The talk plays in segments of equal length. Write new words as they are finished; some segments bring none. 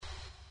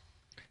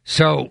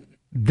So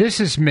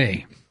this is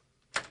me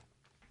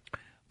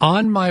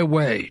on my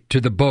way to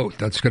the boat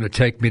that's going to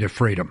take me to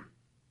freedom.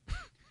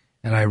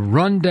 And I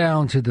run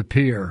down to the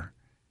pier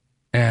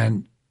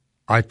and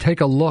I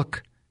take a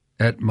look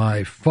at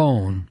my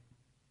phone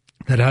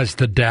that has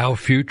the Dow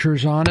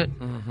futures on it.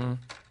 Mm-hmm.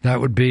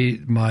 That would be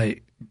my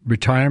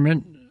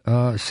retirement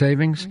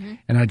savings. Mm-hmm.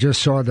 And I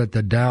just saw that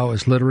the Dow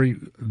is literally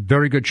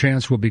very good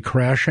chance will be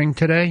crashing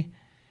today.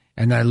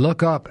 And I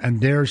look up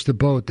and there's the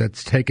boat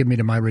that's taking me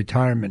to my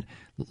retirement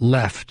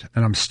left.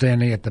 And I'm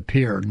standing at the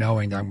pier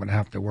knowing that I'm going to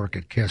have to work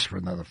at KISS for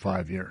another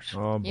 5 years.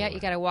 Oh, yeah, you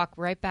got to walk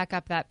right back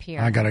up that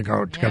pier. I got to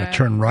go, got to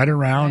turn right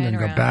around and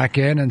go back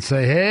in and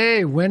say,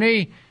 hey,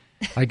 Winnie,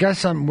 I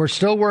guess we're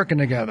still working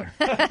together.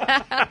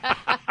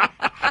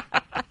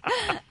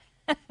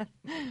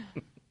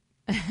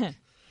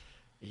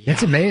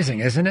 It's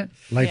amazing, isn't it?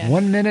 Like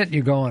 1 minute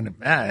you're going,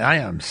 I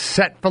am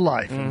set for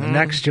life. And the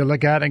next you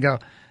look at it and go,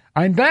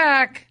 I'm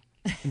back.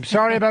 I'm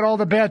sorry about all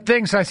the bad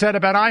things I said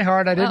about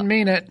iHeart. I didn't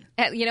mean it.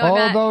 You know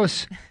all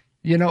those,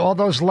 all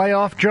those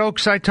layoff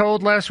jokes I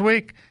told last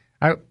week.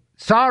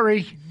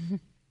 Sorry.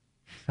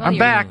 Well, I'm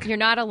back. You're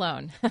not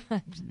alone.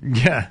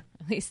 Yeah.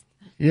 At least.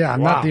 Yeah,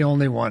 I'm not the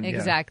only one.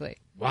 Exactly.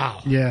 Yeah.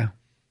 Wow. Yeah.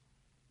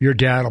 Your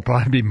dad will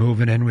probably be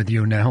moving in with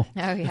you now.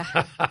 Oh, yeah.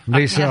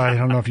 Lisa, I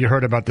don't know if you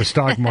heard about the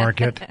stock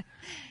market.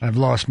 I've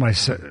lost my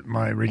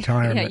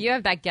retirement. Yeah, you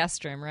have that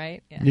guest room,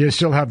 right? Yeah. You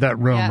still have that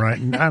room, right?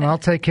 And I'll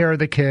take care of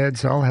the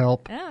kids. I'll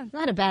help. Yeah.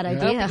 Not a bad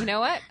idea. You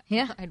know what?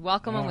 Yeah. I'd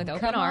welcome him with open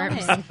Come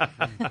arms.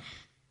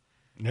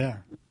 Yeah.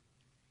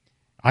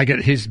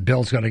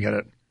 Bill's going to get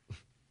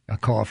a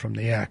call from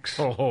the ex.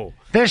 Oh.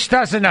 This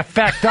doesn't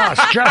affect us,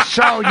 just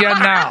so you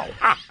know.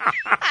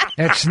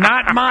 It's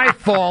not my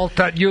fault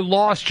that you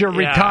lost your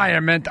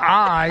retirement.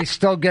 I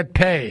still get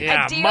paid.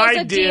 Yeah,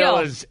 my deal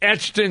is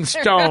etched in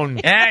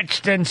stone.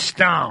 Etched in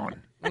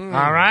stone. All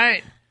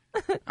right?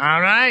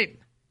 All right?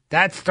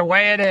 That's the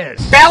way it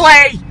is.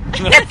 Billy!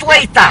 It's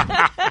Lisa!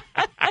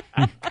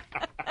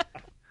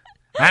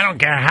 I don't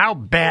care how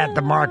bad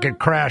the market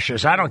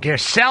crashes. I don't care.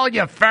 Sell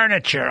your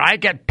furniture. I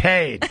get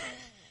paid.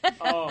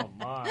 Oh,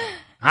 my.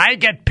 I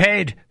get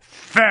paid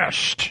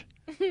first.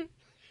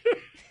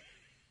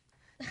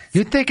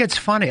 You think it's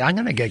funny? I'm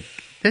going to get...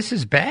 This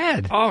is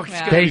bad. Oh,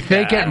 they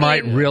think it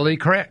might really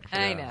crash.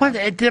 I know.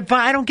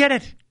 I don't get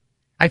it.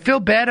 I feel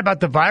bad about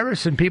the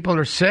virus and people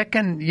are sick,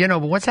 and,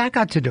 what's that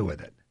got to do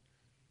with it?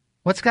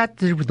 What's got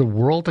to do with the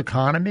world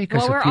economy?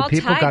 Well, we're all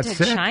people tied got to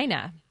sick.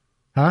 China.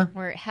 Huh?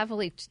 We're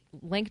heavily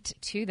linked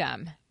to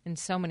them in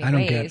so many I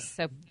don't ways. get it.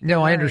 So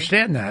No, I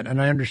understand that,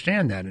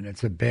 and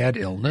it's a bad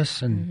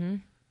illness,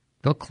 and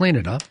they'll clean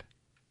it up.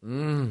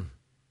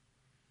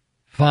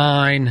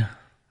 Fine.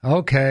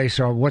 Okay,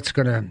 so what's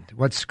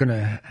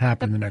gonna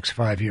happen in the next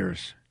 5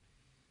 years?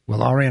 Will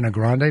Ariana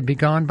Grande be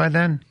gone by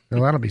then?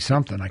 Well, that'll be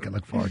something I can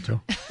look forward to.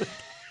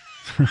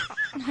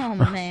 Oh,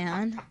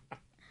 man.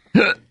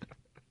 I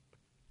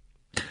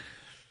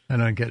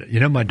don't get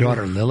it. My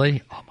daughter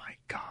Lily? Oh, my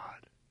God.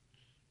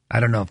 I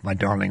don't know if my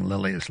darling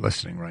Lily is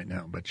listening right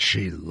now, but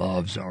she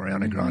loves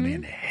Ariana Grande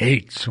and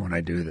hates when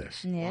I do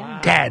this. Yeah. Wow.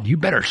 Dad, you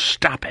better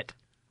stop it.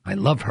 I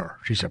love her.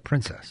 She's a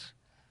princess.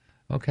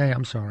 Okay,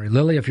 I'm sorry.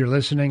 Lily, if you're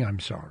listening,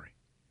 I'm sorry.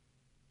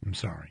 I'm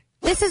sorry.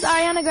 This is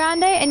Ariana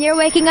Grande, and you're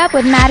waking up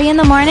with Matty in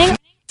the morning.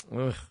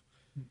 Ugh.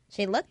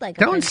 She looked like a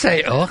Don't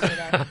say, princess ugh.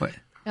 yesterday.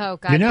 Oh,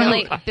 God.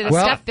 Billy, the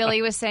well, stuff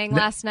Billy was saying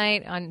last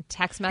night on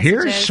text messages.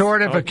 Here's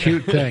sort of a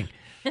cute thing.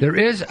 There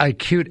is a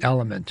cute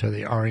element to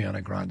the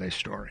Ariana Grande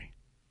story.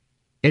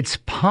 It's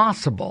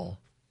possible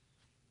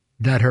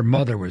that her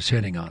mother was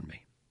hitting on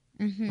me.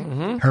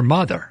 Mm-hmm. Her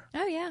mother.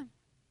 Oh, yeah.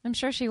 I'm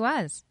sure she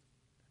was.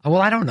 Well,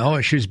 I don't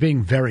know. She was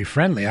being very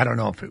friendly. I don't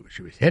know if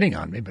she was hitting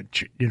on me, but,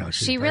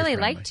 She really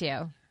liked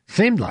you.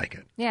 Seemed like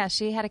it. Yeah,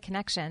 she had a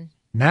connection.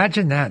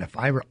 Imagine that if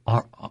I were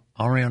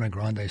Ariana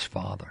Grande's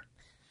father,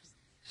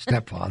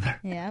 stepfather.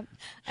 Yep.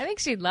 I think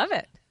she'd love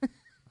it.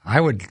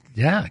 I would,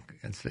 yeah.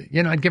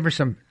 I'd give her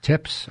some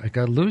tips. I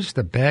go, lose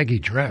the baggy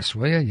dress,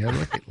 will you? You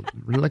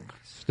look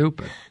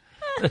stupid.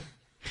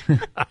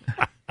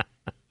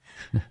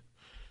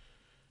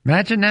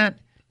 Imagine that.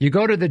 You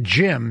go to the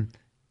gym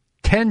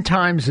 10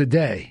 times a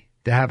day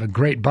to have a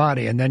great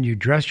body, and then you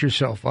dress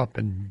yourself up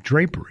in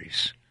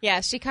draperies.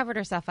 Yeah, she covered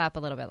herself up a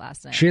little bit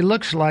last night. She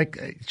looks like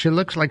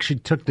she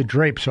took the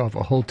drapes off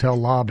a hotel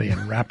lobby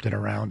and wrapped it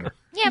around her.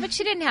 Yeah, but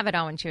she didn't have it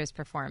on when she was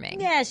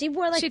performing. Yeah, she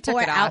wore like She took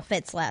 4 it off.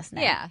 outfits last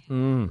night. Yeah.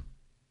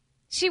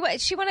 She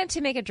wanted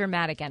to make a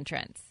dramatic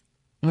entrance.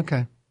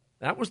 Okay.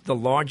 That was the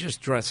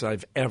largest dress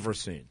I've ever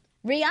seen.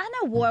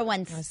 Rihanna wore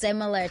one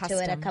similar to it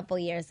a custom. couple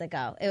years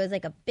ago. It was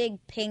like a big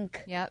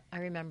pink. Yep, I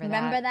remember that.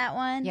 Remember that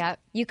one? Yep.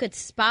 You could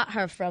spot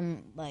her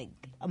from like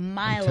a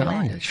mile I'm telling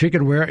away. you, she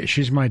could wear.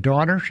 She's my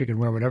daughter. She can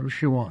wear whatever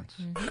she wants.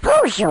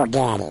 Who's your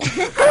daddy?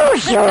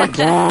 Who's your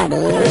daddy?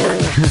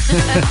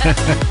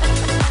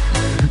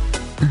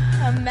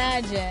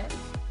 Imagine.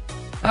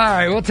 All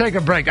right, we'll take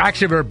a break.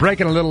 Actually, we were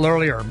breaking a little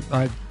earlier.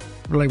 I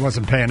really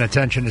wasn't paying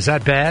attention. Is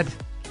that bad?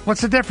 What's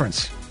the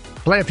difference?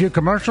 Play a few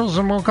commercials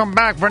and we'll come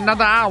back for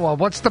another hour.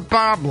 What's the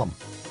problem?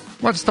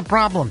 What's the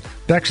problem?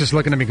 Bex is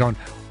looking at me going,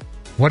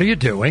 what are you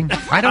doing?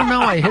 I don't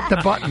know. I hit the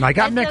button. I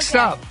got It's mixed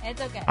okay. up.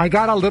 It's okay. I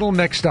got a little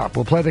mixed up.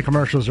 We'll play the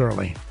commercials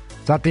early.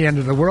 It's not the end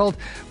of the world.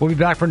 We'll be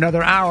back for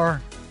another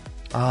hour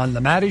on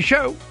The Matty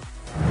Show.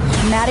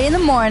 Matty in the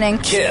morning.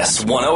 Kiss 108.